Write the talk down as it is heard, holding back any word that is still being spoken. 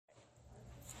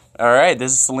All right,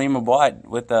 this is Saleem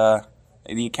with the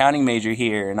accounting major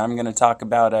here, and I'm going to talk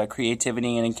about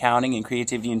creativity in accounting and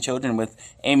creativity in children with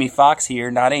Amy Fox here,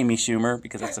 not Amy Schumer,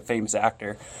 because that's a famous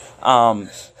actor. But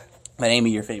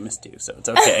Amy, you're famous too, so it's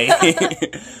okay.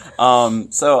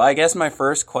 So I guess my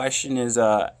first question is,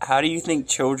 how do you think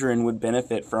children would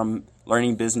benefit from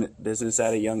learning business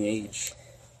at a young age?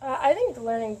 I think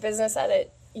learning business at a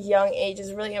young age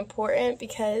is really important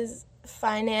because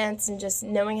finance and just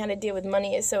knowing how to deal with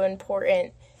money is so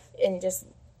important in just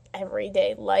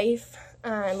everyday life.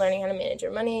 Learning how to manage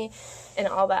your money and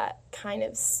all that kind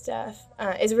of stuff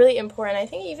is really important. I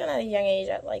think even at a young age,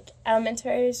 at like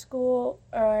elementary school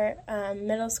or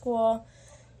middle school,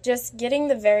 just getting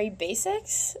the very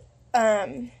basics,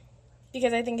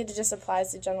 because I think it just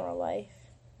applies to general life.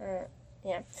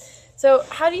 Yeah. So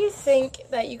how do you think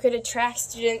that you could attract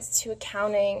students to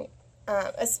accounting,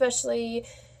 especially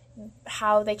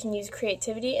how they can use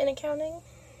creativity in accounting?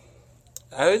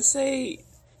 I would say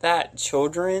that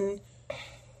children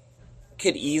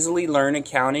could easily learn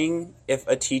accounting if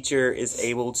a teacher is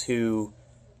able to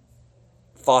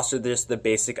foster the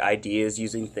basic ideas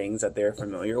using things that they're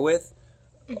familiar with.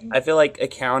 I feel like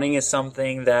accounting is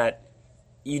something that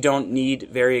you don't need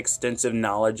very extensive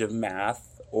knowledge of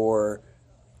math, or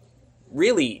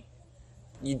really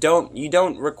you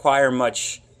don't require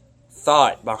much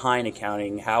thought behind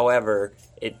accounting. However,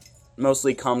 it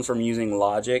mostly comes from using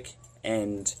logic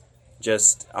and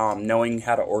just knowing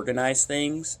how to organize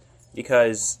things,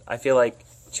 because I feel like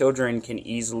children can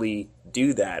easily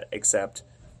do that, except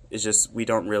it's just we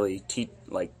don't really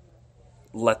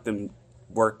let them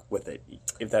work with it,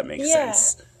 if that makes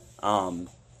sense. And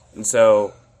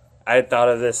so I had thought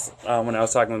of this when I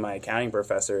was talking with my accounting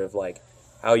professor, of like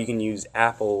how you can use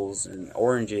apples and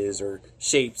oranges or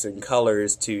shapes and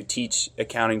colors to teach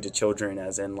accounting to children,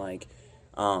 as in like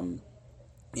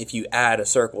if you add a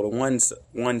circle to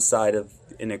one side of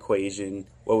an equation,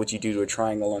 what would you do to a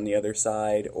triangle on the other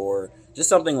side, or just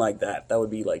something like that. That would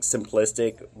be like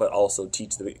simplistic, but also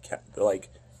teach the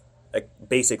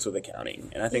basics with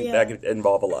accounting. And I think that could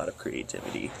involve a lot of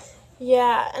creativity.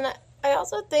 Yeah, and I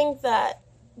also think that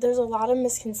there's a lot of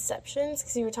misconceptions,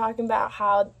 because you were talking about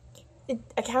how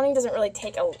accounting doesn't really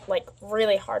take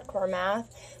really hardcore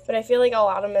math, but I feel like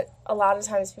a lot of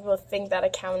times people think that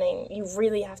accounting, you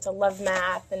really have to love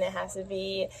math and it has to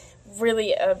be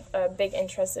really a big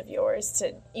interest of yours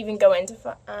to even go into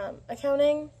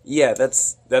accounting. Yeah,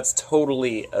 that's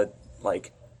totally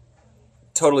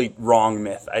totally wrong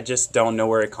myth. I just don't know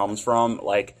where it comes from.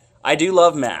 Like, I do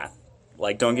love math.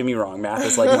 Like, don't get me wrong, math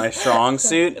is like my strong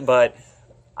suit, but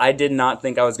I did not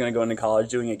think I was going to go into college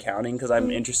doing accounting, because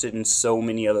I'm interested in so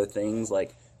many other things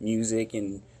like music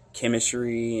and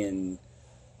chemistry and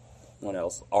what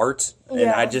else? Art. And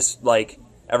I just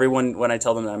everyone, when I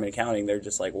tell them that I'm in accounting, they're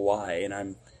just like, why?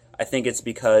 And I think it's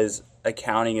because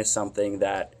accounting is something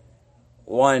that,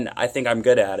 one, I think I'm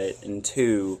good at it, and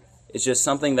two, it's just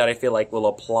something that I feel like will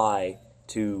apply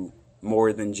to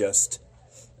more than just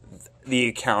the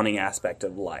accounting aspect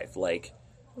of life. Like,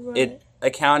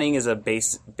 accounting is a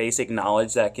basic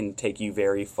knowledge that can take you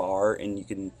very far, and you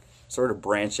can sort of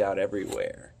branch out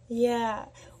everywhere. Yeah.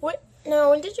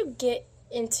 When did you get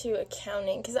into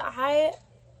accounting? Because I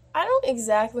don't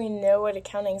exactly know what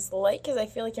accounting's like, because I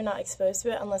feel like you're not exposed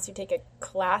to it unless you take a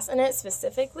class in it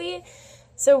specifically.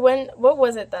 So what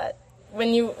was it that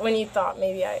when you thought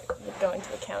maybe I would go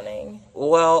into accounting?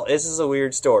 Well, this is a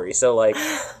weird story. So, like,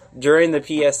 during the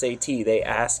PSAT, they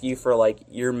ask you for, like,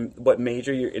 what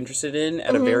major you're interested in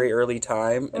at a very early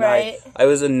time. And I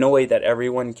was annoyed that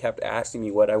everyone kept asking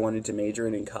me what I wanted to major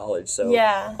in college. So,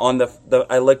 on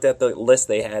I looked at the list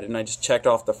they had, and I just checked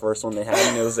off the first one they had,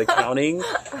 and it was accounting.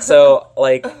 So,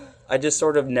 like, I just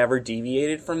sort of never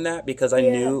deviated from that, because I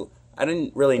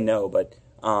didn't really know, but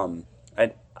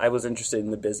I was interested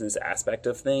in the business aspect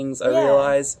of things, I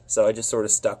realized. So I just sort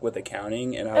of stuck with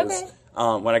accounting. And I was,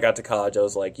 when I got to college, I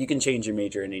was like, you can change your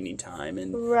major at any time.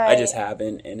 And I just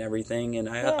haven't, and everything. And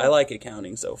I like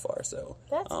accounting so far. So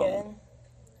that's good.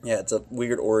 Yeah, it's a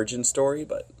weird origin story,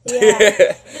 but.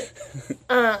 Yeah.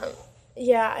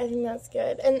 Yeah, I think that's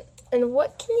good. And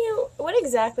what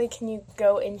exactly can you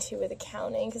go into with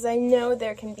accounting? Because I know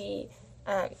there can be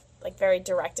very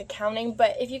direct accounting,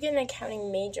 but if you get an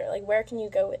accounting major, where can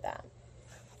you go with that?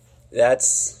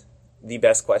 That's the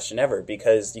best question ever,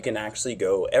 because you can actually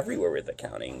go everywhere with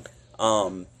accounting.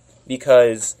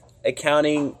 Because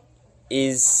accounting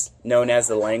is known as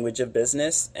the language of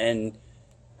business, and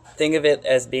think of it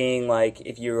as being like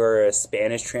if you were a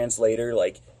Spanish translator,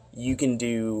 like you can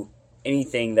do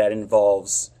anything that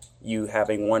involves you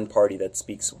having one party that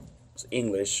speaks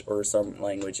English or some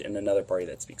language and another party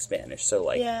that speaks Spanish. So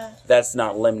like that's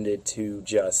not limited to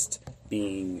just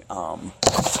being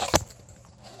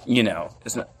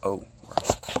it's not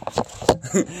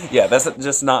yeah, that's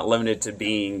just not limited to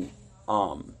being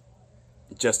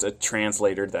just a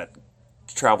translator that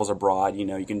travels abroad.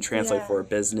 You can translate for a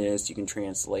business, you can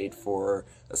translate for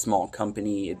a small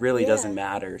company. It really doesn't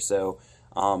matter. So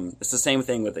it's the same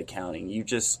thing with accounting. You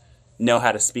just know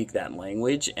how to speak that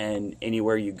language, and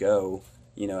anywhere you go,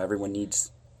 everyone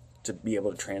needs to be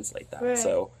able to translate that. Right.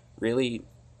 So really,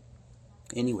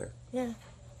 anywhere. Yeah.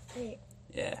 Great.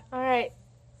 Yeah. All right.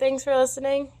 Thanks for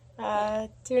listening.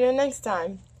 Tune in next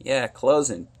time. Yeah,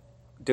 closing.